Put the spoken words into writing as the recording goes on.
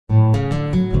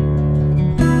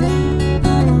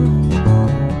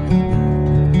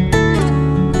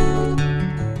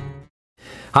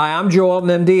Hi, I'm Joe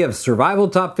Alton, MD of Survival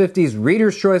Top 50's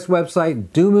Reader's Choice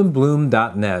website,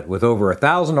 doomandbloom.net, with over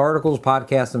 1,000 articles,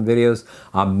 podcasts, and videos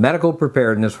on medical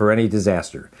preparedness for any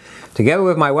disaster. Together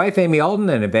with my wife, Amy Alton,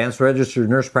 an advanced registered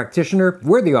nurse practitioner,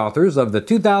 we're the authors of the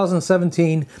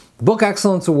 2017 Book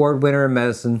Excellence Award winner in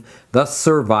medicine, The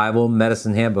Survival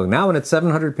Medicine Handbook, now in its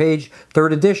 700-page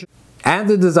third edition, and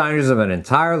the designers of an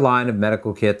entire line of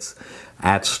medical kits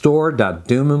at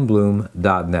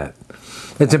store.doomandbloom.net.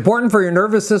 It's important for your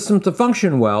nervous system to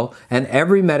function well, and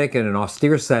every medic in an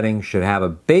austere setting should have a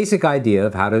basic idea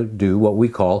of how to do what we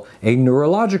call a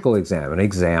neurological exam, an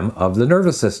exam of the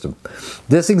nervous system.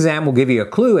 This exam will give you a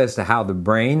clue as to how the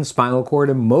brain, spinal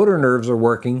cord, and motor nerves are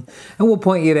working, and will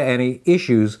point you to any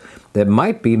issues that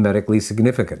might be medically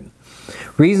significant.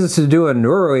 Reasons to do a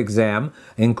neuro exam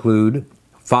include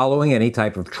following any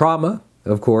type of trauma,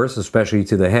 of course, especially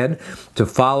to the head, to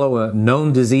follow a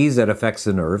known disease that affects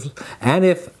the nerves, and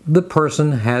if the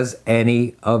person has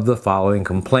any of the following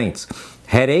complaints: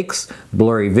 headaches,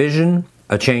 blurry vision,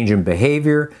 a change in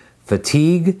behavior,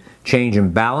 fatigue, change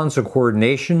in balance or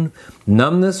coordination,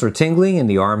 numbness or tingling in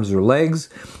the arms or legs,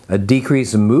 a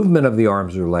decrease in movement of the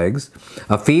arms or legs,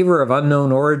 a fever of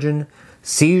unknown origin,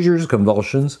 seizures,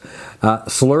 convulsions,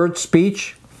 slurred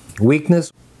speech,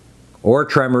 weakness, or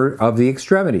tremor of the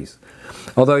extremities.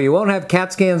 Although you won't have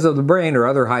CAT scans of the brain or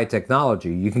other high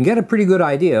technology, you can get a pretty good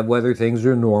idea of whether things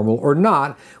are normal or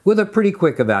not with a pretty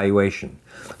quick evaluation.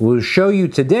 We'll show you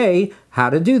today how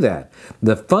to do that.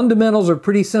 The fundamentals are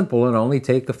pretty simple and only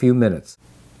take a few minutes.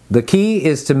 The key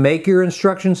is to make your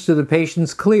instructions to the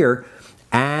patients clear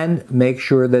and make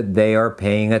sure that they are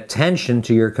paying attention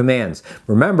to your commands.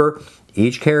 Remember,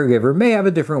 each caregiver may have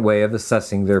a different way of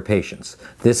assessing their patients.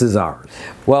 This is ours.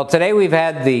 Well, today we've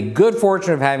had the good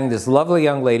fortune of having this lovely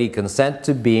young lady consent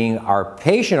to being our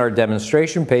patient, our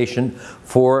demonstration patient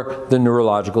for the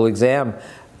neurological exam.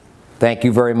 Thank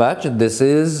you very much. This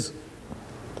is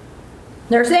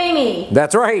Nurse Amy.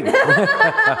 That's right.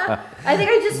 I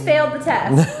think I just failed the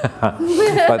test.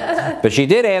 but she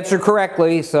did answer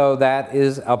correctly, so that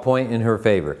is a point in her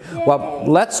favor. Yay. Well,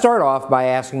 let's start off by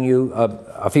asking you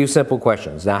a few simple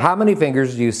questions. Now, how many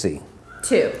fingers do you see?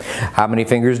 2. How many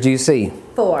fingers do you see?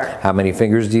 4. How many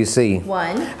fingers do you see?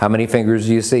 1. How many fingers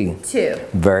do you see? 2.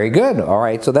 Very good. All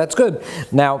right, so that's good.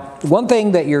 Now, one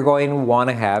thing that you're going to want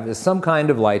to have is some kind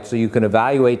of light so you can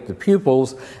evaluate the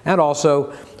pupils and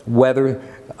also whether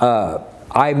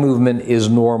eye movement is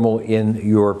normal in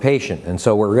your patient. And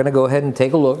so we're going to go ahead and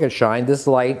take a look and shine this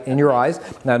light in your eyes.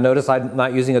 Now notice I'm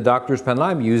not using a doctor's pen.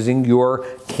 I'm using your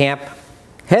camp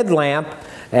headlamp,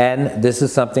 and this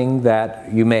is something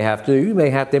that you may have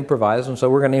to improvise, and so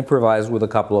we're going to improvise with a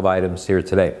couple of items here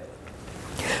today.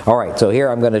 All right, so here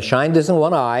I'm going to shine this in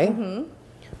one eye. Mm-hmm.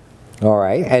 All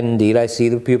right, and indeed I see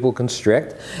the pupil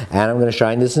constrict, and I'm going to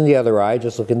shine this in the other eye,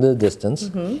 just look into the distance.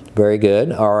 Mm-hmm. Very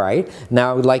good. All right, now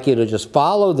I would like you to just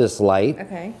follow this light.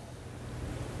 Okay.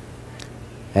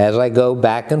 As I go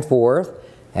back and forth,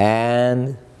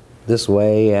 and this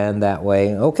way and that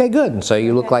way. Okay, good. And so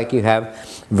you look like you have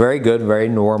very good, very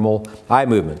normal eye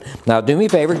movement. Now do me a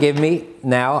favor, give me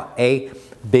now a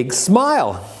big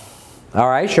smile. All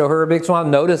right, show her a big smile.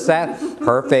 Notice that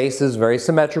her face is very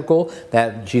symmetrical,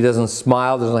 that she doesn't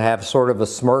smile, doesn't have sort of a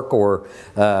smirk or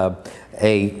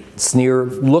a sneer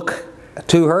look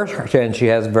to her, and she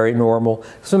has very normal,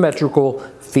 symmetrical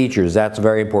features. That's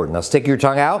very important. Now stick your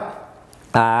tongue out.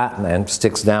 And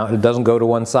sticks down. It doesn't go to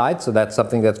one side, so that's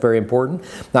something that's very important.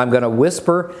 Now I'm going to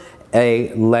whisper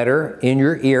a letter in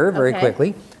your ear very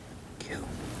quickly. Q.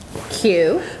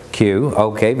 Q. Q.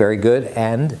 Okay, very good.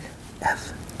 And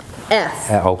F.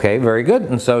 F. Okay, very good.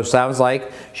 And so sounds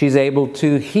like she's able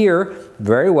to hear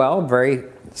very well, very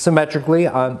symmetrically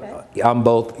on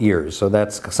both ears. So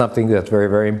that's something that's very,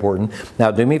 very important.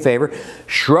 Now do me a favor,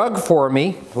 shrug for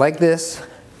me like this,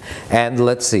 and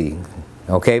let's see.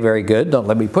 Okay, very good. Don't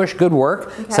let me push. Good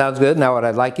work. Okay. Sounds good. Now what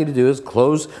I'd like you to do is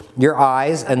close your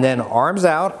eyes and then arms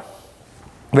out.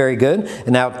 Very good.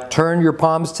 And now turn your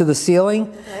palms to the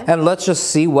ceiling, and let's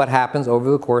just see what happens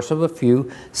over the course of a few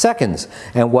seconds.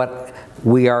 And what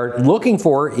we are looking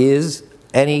for is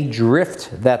any drift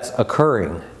that's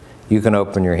occurring. You can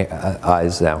open your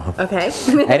eyes now. Okay.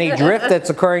 Any drift that's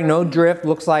occurring, no drift,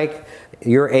 looks like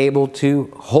you're able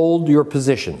to hold your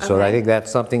position. Okay. So I think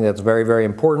that's something that's very, very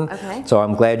important. Okay. So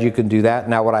I'm glad you can do that.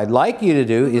 Now what I'd like you to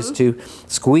do is to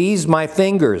squeeze my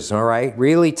fingers, all right,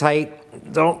 really tight.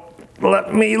 Don't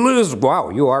let me lose. Wow,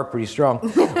 you are pretty strong.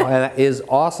 That is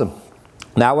awesome.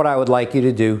 Now what I would like you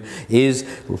to do is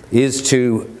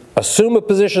to assume a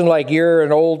position like you're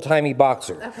an old-timey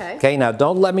boxer. Okay. Okay, now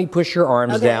don't let me push your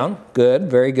arms down. Good,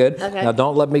 very good. Okay. Now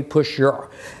don't let me push your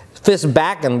fist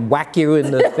back and whack you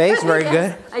in the face. Very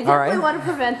good. I definitely want to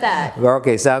prevent that.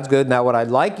 Okay, sounds good. Now what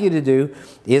I'd like you to do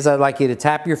is I'd like you to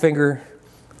tap your finger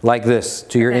like this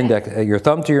to your index, your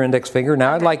thumb to your index finger.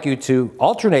 Now I'd like you to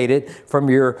alternate it from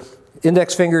your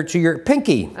index finger to your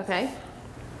pinky. Okay.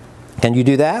 Can you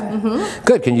do that? Mm-hmm.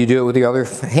 Good. Can you do it with the other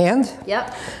hand?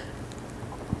 Yep.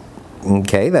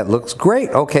 Okay, that looks great.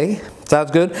 Okay, sounds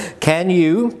good. Can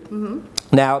you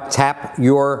now tap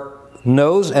your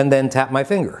nose and then tap my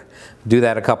finger? Do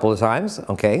that a couple of times.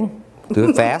 Okay. Do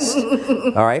it fast.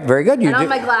 All right, very good. I have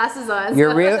my glasses on.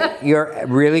 You're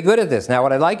really good at this. Now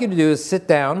what I'd like you to do is sit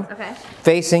down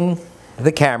facing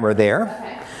the camera there.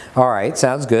 Okay. All right,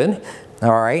 sounds good.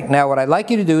 All right, now what I'd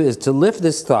like you to do is to lift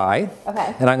this thigh.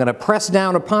 Okay. And I'm going to press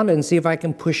down upon it and see if I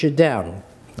can push it down.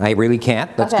 I really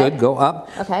can't. That's good. Go up.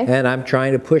 Okay. And I'm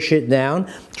trying to push it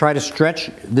down. Try to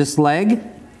stretch this leg.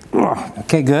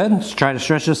 Okay, good. Let's try to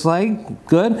stretch this leg.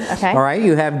 Good. Okay. All right,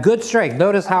 you have good strength.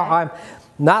 Notice how I'm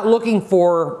not looking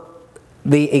for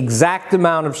the exact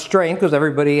amount of strength, because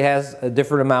everybody has a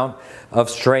different amount of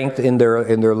strength in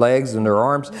their legs and their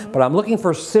arms, but I'm looking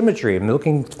for symmetry. I'm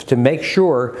looking to make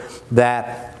sure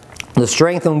that the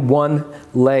strength in one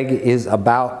leg is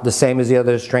about the same as the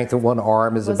other. Strength in one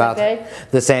arm is about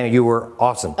the same. You were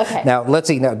awesome. Okay. Now let's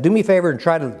see. Now do me a favor and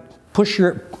try to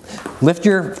lift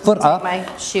your foot up. Take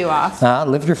my shoe off.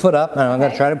 Lift your foot up, and I'm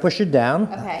going to try to push it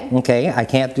down. Okay. Okay, I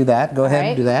can't do that. Go ahead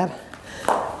and do that.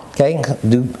 Okay,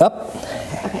 do up.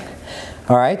 Okay.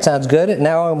 All right, sounds good.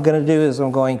 Now what I'm going to do is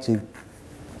I'm going to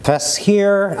press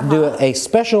here, do a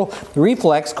special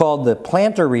reflex called the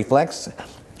plantar reflex,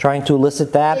 trying to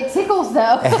elicit that. It tickles though,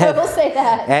 I will say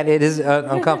that. And it is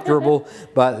uncomfortable,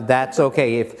 but that's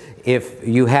okay. If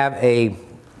you have a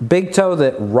big toe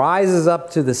that rises up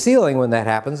to the ceiling when that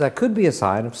happens, that could be a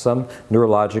sign of some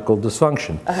neurological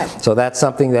dysfunction. Okay. So that's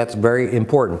something that's very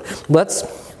important.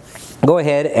 Let's go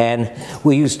ahead and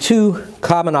we'll use two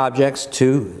common objects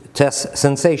to test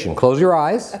sensation. Close your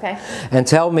eyes and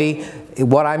tell me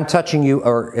what I'm touching you,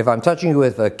 or if I'm touching you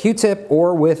with a Q-tip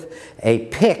or with a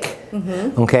pick,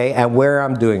 okay, and where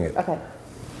I'm doing it. Okay.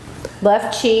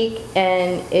 Left cheek,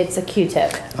 and it's a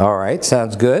Q-tip. All right,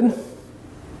 sounds good.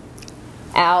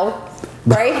 Ow.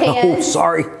 Right hand. Oh,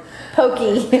 sorry.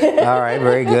 Pokey. All right,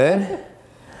 very good.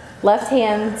 Left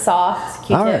hand, soft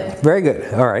Q-tip. All right, very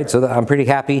good. All right, so I'm pretty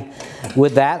happy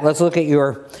with that. Let's look at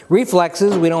your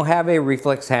reflexes. We don't have a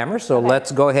reflex hammer, so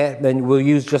let's go ahead and we'll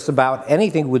use just about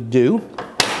anything would do.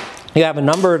 You have a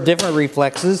number of different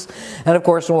reflexes, and of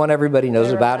course the one everybody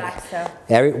knows about,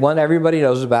 everybody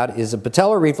knows about is a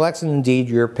patellar reflex, and indeed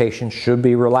your patient should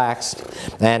be relaxed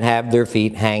and have their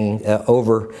feet hanging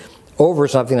over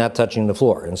something not touching the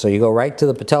floor. And so you go right to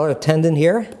the patellar tendon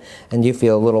here, and you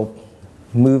feel a little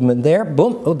movement there.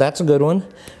 Boom. Oh, that's a good one.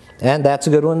 And that's a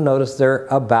good one. Notice they're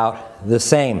about the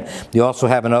same. You also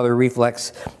have another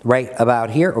reflex right about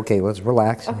here. Okay, let's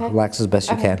relax. Relax as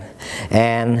best you can.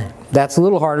 And that's a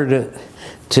little harder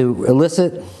to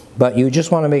elicit, but you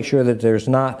just want to make sure that there's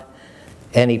not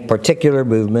any particular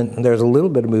movement. There's a little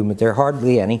bit of movement there,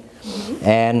 hardly any.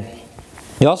 And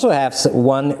you also have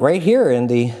one right here in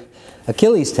the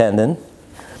Achilles tendon.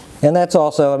 And that's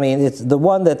also, I mean, it's the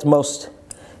one that's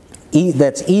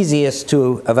that's easiest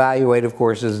to evaluate, of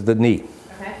course, is the knee.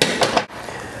 Okay.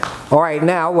 All right,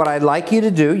 now what I'd like you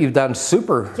to do, you've done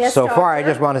super so far, I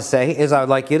just want to say, is I would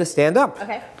like you to stand up.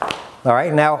 Okay. All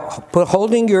right, now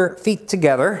holding your feet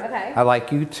together, I'd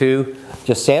like you to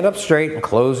just stand up straight and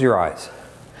close your eyes.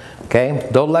 Okay,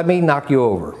 don't let me knock you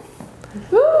over.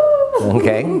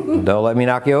 Okay, don't let me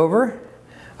knock you over.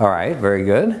 All right, very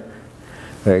good.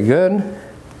 Very good.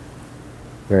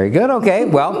 Very good, okay,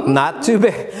 well, not too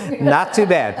bad, not too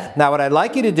bad. Now what I'd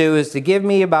like you to do is to give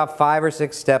me about 5 or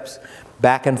 6 steps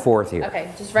back and forth here. Okay,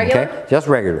 just regular? Okay, just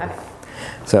regular. Okay.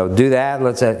 So do that,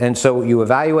 and so you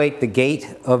evaluate the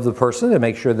gait of the person and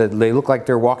make sure that they look like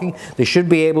they're walking. They should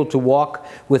be able to walk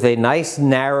with a nice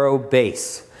narrow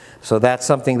base. So that's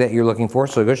something that you're looking for.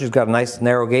 So she's got a nice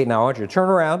narrow gait. Now I want you to turn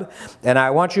around, and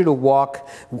I want you to walk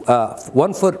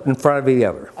 1 foot in front of the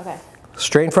other. Okay.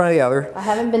 Straight in front of the other. I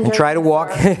haven't been. And try to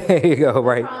walk. There you go.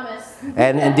 Right. I promise.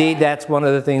 And indeed, that's one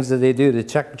of the things that they do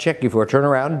to check you for. Turn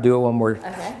around and do one more.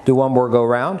 Okay. Do one more go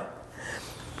round.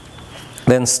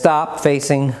 Then stop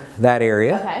facing that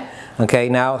area. Okay. Okay.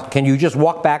 Now, can you just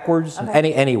walk backwards?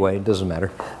 Okay. Any way, it doesn't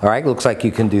matter. All right. Looks like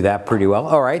you can do that pretty well.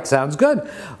 All right. Sounds good.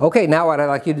 Okay. Now, what I'd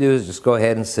like you to do is just go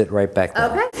ahead and sit right back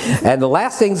down. Okay. And the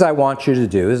last things I want you to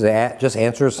do is just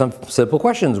answer some simple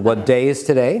questions. What day is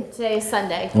today? Today is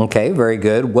Sunday. Okay. Very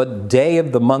good. What day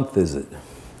of the month is it?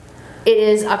 It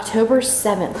is October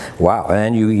 7th. Wow.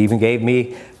 And you even gave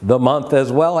me the month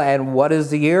as well. And what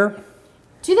is the year?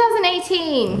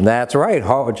 2018. That's right.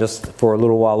 Just for a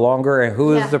little while longer. And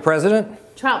who is the president?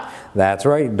 Trump. That's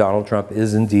right. Donald Trump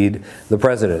is indeed the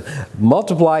president.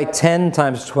 Multiply 10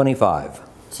 times 25.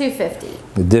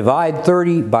 250. Divide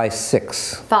 30 by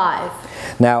 6.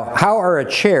 5. Now, how are a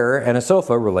chair and a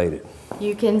sofa related?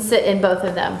 You can sit in both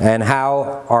of them. And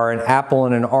how are an apple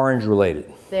and an orange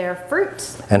related? They're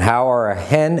fruits. And how are a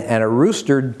hen and a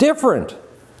rooster different?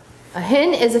 A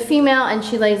hen is a female and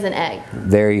she lays an egg.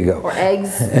 There you go. Or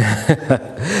eggs.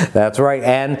 That's right.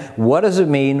 And what does it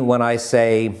mean when I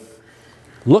say,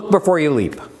 look before you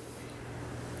leap?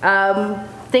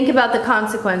 Think about the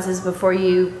consequences before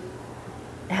you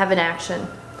have an action.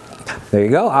 There you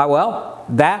go. Well,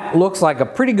 that looks like a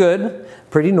pretty good,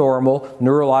 pretty normal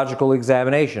neurological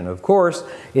examination. Of course,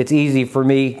 it's easy for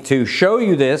me to show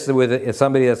you this with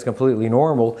somebody that's completely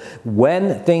normal.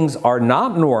 When things are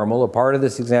not normal, a part of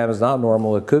this exam is not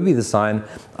normal, it could be the sign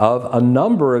of a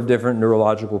number of different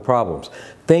neurological problems.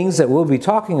 Things that we'll be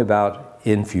talking about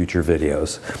in future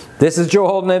videos. This is Joe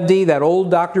Holden, MD, that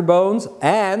old Dr. Bones,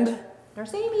 and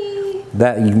Nurse Amy.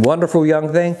 That wonderful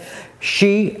young thing.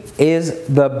 She is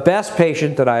the best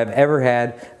patient that I have ever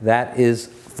had. That is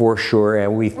for sure.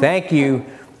 And we thank you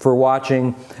for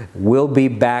watching. We'll be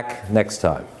back next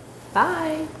time.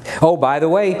 Bye. Oh, by the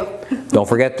way, don't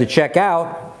forget to check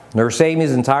out Nurse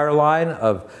Amy's entire line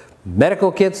of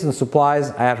medical kits and supplies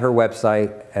at her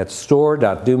website at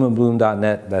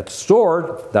store.doomandbloom.net. That's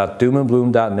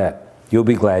store.doomandbloom.net. You'll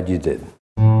be glad you did.